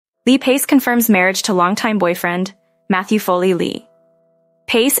Lee Pace confirms marriage to longtime boyfriend, Matthew Foley Lee.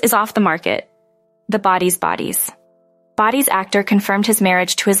 Pace is off the market. The Bodies. Bodies actor confirmed his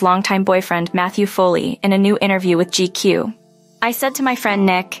marriage to his longtime boyfriend, Matthew Foley, in a new interview with GQ. "I said to my friend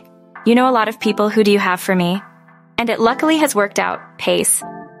Nick, you know a lot of people, who do you have for me? And it luckily has worked out," Pace,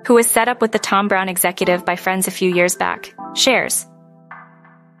 who was set up with the Tom Brown executive by friends a few years back, shares.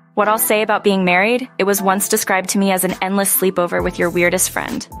 "What I'll say about being married, it was once described to me as an endless sleepover with your weirdest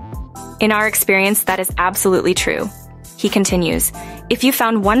friend. In our experience, that is absolutely true." He continues, "If you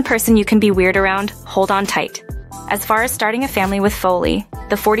found one person you can be weird around, hold on tight." As far as starting a family with Foley,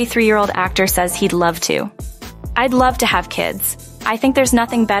 the 43-year-old actor says he'd love to. "I'd love to have kids. I think there's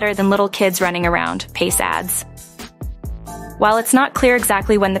nothing better than little kids running around," Pace adds. While it's not clear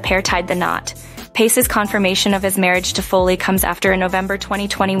exactly when the pair tied the knot, Pace's confirmation of his marriage to Foley comes after a November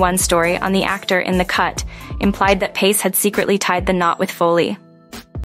 2021 story on the actor in The Cut implied that Pace had secretly tied the knot with Foley.